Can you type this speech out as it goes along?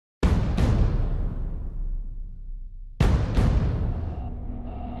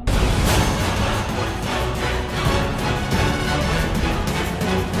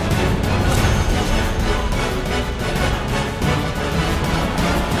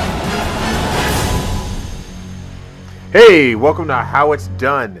Hey, welcome to How It's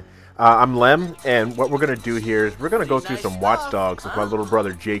Done. I'm Lem, and what we're going to do here is we're going to go through some Watchdogs with my little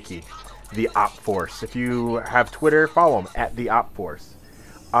brother Jakey, the Op Force. If you have Twitter, follow him at the Op Force.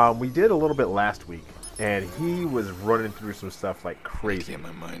 We did a little bit last week, and he was running through some stuff like crazy. Get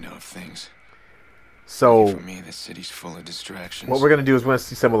my mind off things. So, for me, the city's full of distractions. what we're going to do is we're going to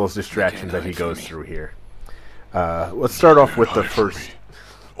see some of those distractions that he goes through here. Let's start off with the first.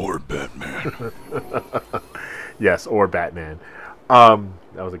 Or Batman. Yes, or Batman. That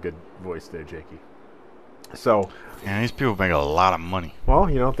was a good voice there, Jakey. So, yeah, these people make a lot of money. well,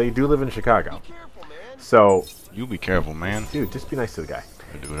 you know, they do live in Chicago. So, You be careful, man. dude, just be nice to the guy.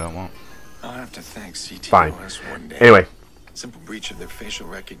 I do what I want. I'll have to thank CTOS Fine. one day. Anyway, Simple breach of their facial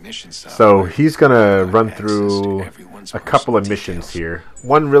recognition software. so he's going to run Access to through everyone's a couple of personal missions details. here.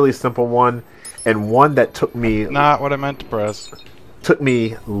 One really simple one, and one that took me Not what I meant to press.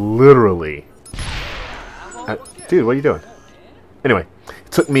 literally. Dude, what are you doing? Anyway,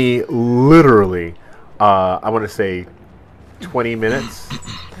 it took me literally, I want to say 20 minutes,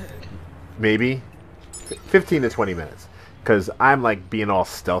 maybe 15 to 20 minutes, because I'm like being all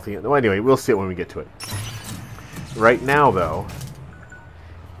stealthy. Well, anyway, we'll see it when we get to it. Right now, though,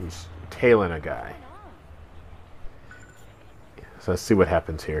 he's tailing a guy. So let's see what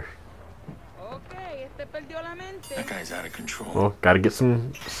happens here. That guy's out of control. Well, got to get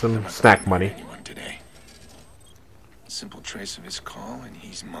some snack money. Anyone today. Simple trace of his call, and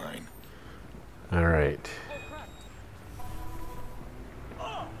he's mine. All right.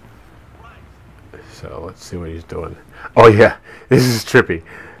 So let's see what he's doing. Oh yeah, this is trippy.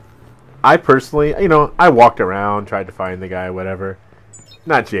 I personally, you know, I walked around, tried to find the guy, whatever.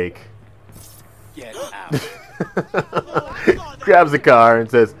 Not Jake. Get out. Grabs the car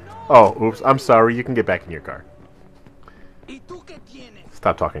and says, "Oh, oops, I'm sorry. You can get back in your car."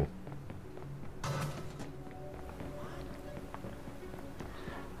 Stop talking.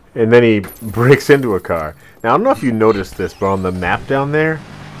 And then he breaks into a car. Now, I don't know if you noticed this, but on the map down there,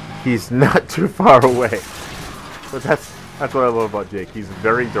 he's not too far away. But that's what I love about Jake. He's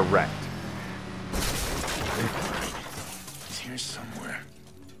very direct. He's here somewhere.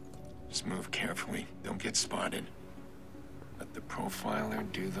 Just move carefully. Don't get spotted. Let the profiler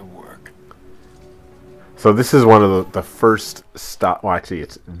do the work. So this is one of the first stop. Well, actually,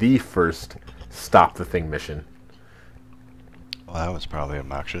 it's the first stop the thing mission. Well, that was probably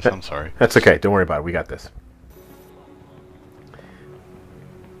obnoxious. I'm sorry. That's okay. Don't worry about it. We got this.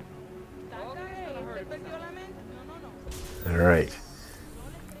 All right.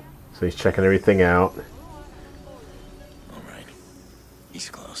 So he's checking everything out. All right. He's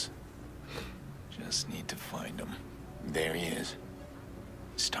close. Just need to find him. There he is.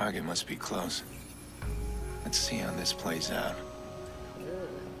 His target must be close. Let's see how this plays out.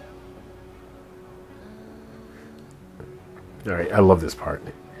 All right. I love this part.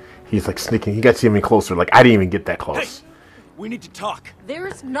 He's like sneaking. He gets even closer. Like, I didn't even get that close. We need to talk.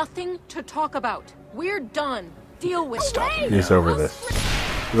 There's nothing to talk about. We're done. Deal with it. He's over this.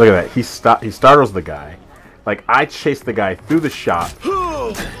 Look at that. He startles the guy. Like, I chased the guy through the shop.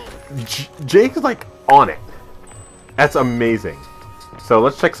 Jake's like on it. That's amazing. So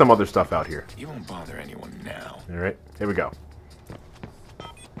let's check some other stuff out here. You won't bother anyone now. All right, here we go.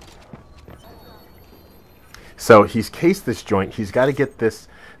 So he's cased this joint. He's got to get this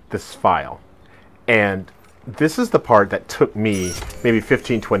file. And this is the part that took me maybe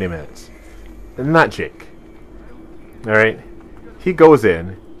 15, 20 minutes. Not Jake. All right. He goes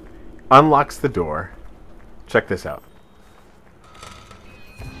in, unlocks the door. Check this out.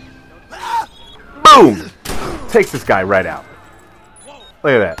 Boom! Takes this guy right out.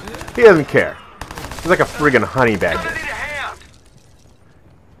 Look at that. He doesn't care. He's like a friggin' honey badger.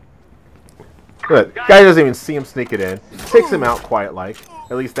 Look, at that. Guy doesn't even see him sneak it in. Takes him out quiet like.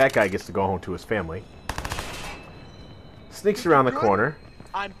 At least that guy gets to go home to his family. Sneaks around the corner.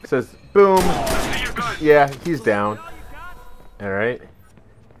 Says, boom. Yeah, he's down. Alright.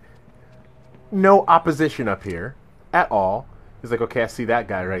 No opposition up here. At all. He's like, okay, I see that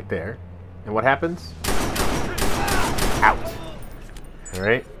guy right there. And what happens? Out.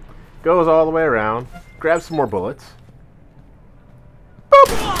 Alright. Goes all the way around. Grabs some more bullets.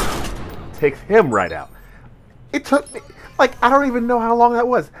 Boop! Takes him right out. It took me, like, I don't even know how long that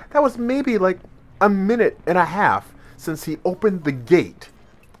was. That was maybe like a minute and a half since he opened the gate.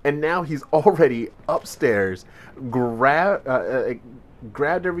 And now he's already upstairs, grabbed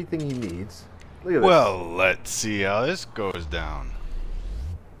everything he needs. Look at this. Well, let's see how this goes down.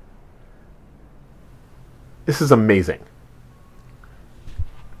 This is amazing.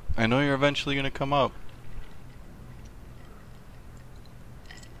 I know you're eventually going to come up.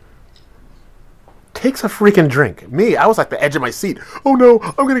 takes a freaking drink. Me, I was like the edge of my seat. Oh no,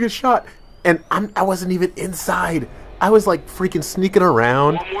 I'm gonna get shot. And I wasn't even inside. I was like freaking sneaking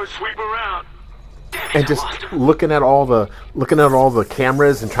around. One more sweep around. And just looking at all the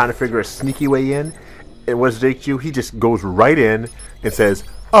cameras and trying to figure a sneaky way in. And what does Jake do? He just goes right in and says,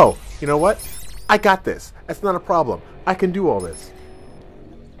 "Oh, you know what? I got this. That's not a problem. I can do all this."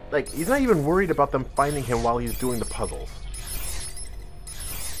 Like, he's not even worried about them finding him while he's doing the puzzles.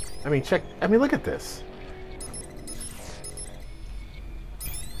 I mean, look at this.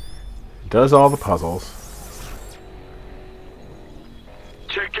 Does all the puzzles.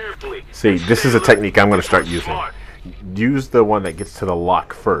 Check carefully. See, this is a technique I'm going to start using. Use the one that gets to the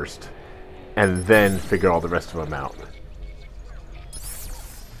lock first, and then figure all the rest of them out.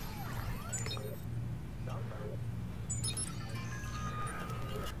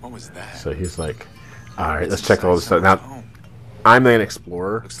 What was that? So he's like, all right, let's check all this stuff. Now, I'm an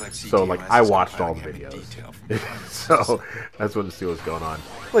explorer, so like I watched all the videos. So that's what to see what's going on.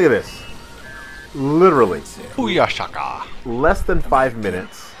 Look at this. Literally, Booyah less than 5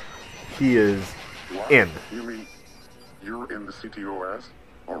 minutes, he is in. You mean you're in the CTOS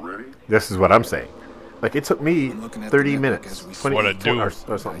already? This is what I'm saying. Like, it took me 30 minutes, 20 What a dude. or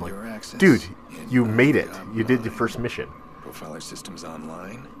something like. Dude, you made it. You did your first mission. Profiler systems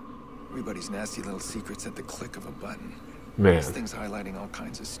online. Everybody's nasty little secrets at the click of a button. Man. This thing's highlighting all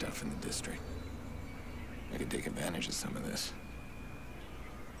kinds of stuff in the district. I could take advantage of some of this.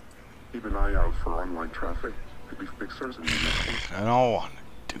 Keep an eye out for online traffic. Could be fixers and I don't want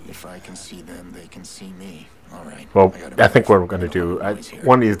to do If I can see them, they can see me. All right. Well, I think what we're going to do,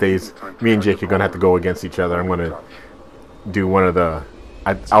 one of these days, me and Jake are going to have to go against each other. I'm going to do one of the,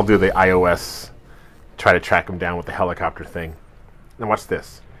 I'll do the iOS, try to track him down with the helicopter thing. And watch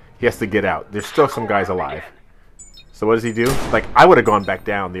this. He has to get out. There's still some guys alive. So what does he do? Like, I would have gone back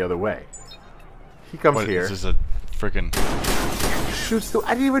down the other way. He comes What, here. is this a freaking... Shoots through. I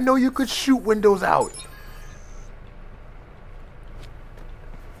didn't even know you could shoot windows out.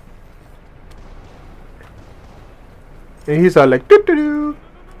 And he's all like, doo doo doo.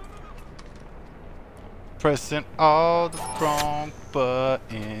 Pressing all the wrong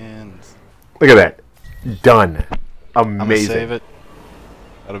buttons. Look at that. Done. I'm gonna Amazing. save it.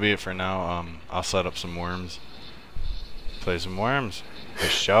 That'll be it for now. I'll set up some worms. Play some worms. The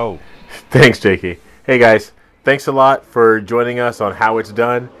show. Thanks, Jakey. Hey, guys. Thanks a lot for joining us on How It's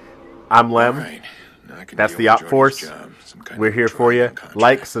Done. I'm Lem. Right. Now I can That's deal the with Op Jordan's Force. job. Some kind We're of here for you. trial contract.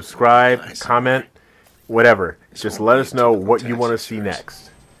 Like, subscribe, Nice. comment, whatever. Just let us know what you want to see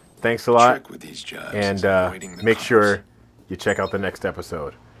next. Thanks a lot. Trick with these jobs And is avoiding the make cops. sure you check out the next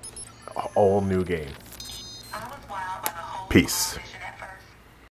episode. All new game. Peace.